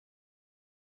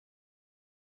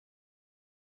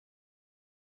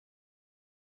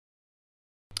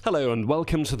Hello and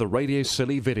welcome to the Radio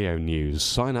Scilly video news.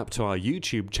 Sign up to our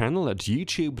YouTube channel at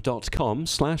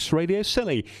youtube.com/Radio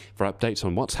Scilly for updates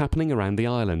on what's happening around the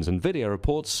islands and video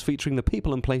reports featuring the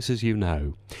people and places you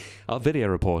know. Our video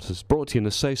report is brought to you in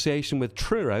association with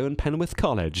Truro and Penwith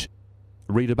College.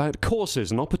 Read about courses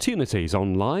and opportunities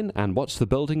online and watch the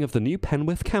building of the new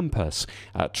Penwith campus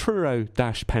at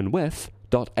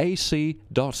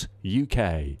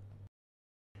truro-penwith.ac.uk.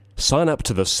 Sign up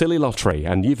to the Scilly Lottery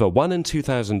and you've a 1 in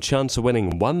 2,000 chance of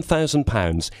winning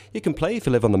 £1,000. You can play if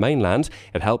you live on the mainland.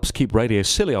 It helps keep Radio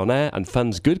Scilly on air and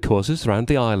funds good causes around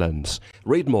the islands.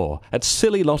 Read more at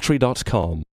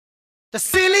scillylottery.com. The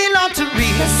Scilly Lottery,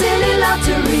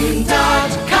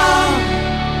 thescillylottery.com.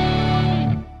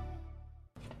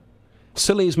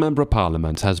 Scilly's Member of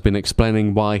Parliament has been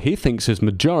explaining why he thinks his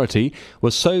majority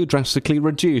was so drastically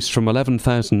reduced from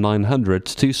 11,900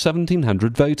 to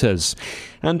 1,700 voters.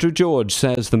 Andrew George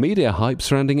says the media hype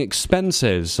surrounding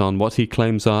expenses on what he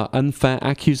claims are unfair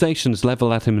accusations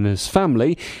levelled at him and his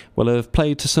family will have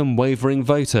played to some wavering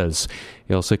voters.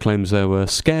 He also claims there were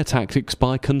scare tactics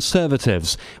by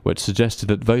Conservatives, which suggested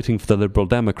that voting for the Liberal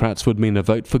Democrats would mean a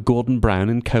vote for Gordon Brown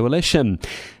in coalition.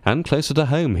 And closer to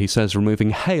home, he says removing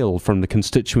Hale from the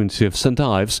constituency of St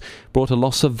Ives brought a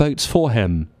loss of votes for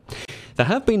him. There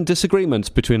have been disagreements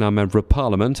between our Member of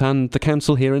Parliament and the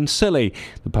Council here in Scilly.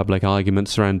 The public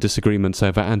arguments around disagreements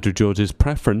over Andrew George's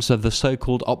preference of the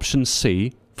so-called Option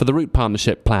C for the route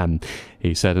partnership plan.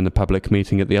 He said in a public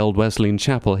meeting at the Old Wesleyan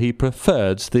Chapel he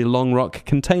preferred the Long Rock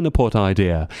container port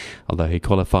idea, although he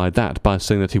qualified that by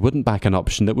saying that he wouldn't back an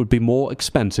option that would be more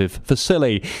expensive for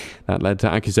Scilly. That led to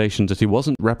accusations that he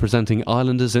wasn't representing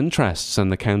islanders' interests,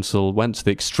 and the council went to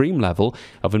the extreme level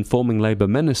of informing Labour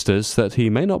ministers that he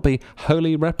may not be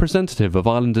wholly representative of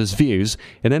islanders' views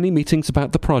in any meetings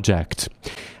about the project.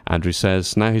 Andrew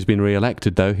says now he's been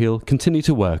re-elected, though, he'll continue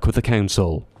to work with the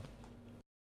council.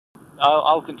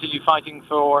 I'll continue fighting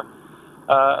for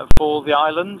the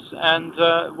islands and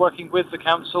working with the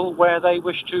council where they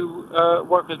wish to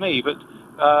work with me. But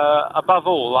above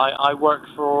all, I work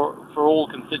for all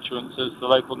constituents as the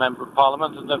local Member of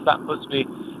Parliament, and if that puts me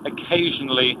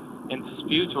occasionally in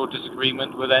dispute or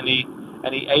disagreement with any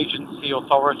agency,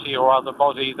 authority, or other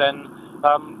body, then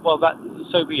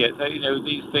so be it.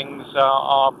 These things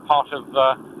are part of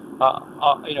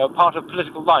part of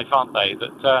political life, aren't they?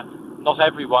 That not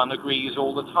everyone agrees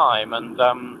all the time, and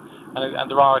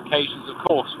there are occasions, of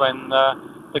course, when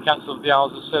the Council of the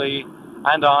Isles of Scilly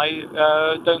and I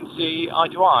don't see eye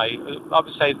to eye. I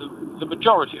would say the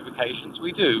majority of occasions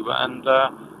we do, and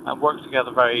work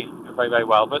together very, very, very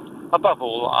well. But above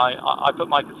all, I put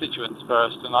my constituents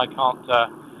first, and I can't.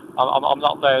 I'm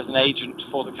not there as an agent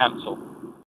for the council.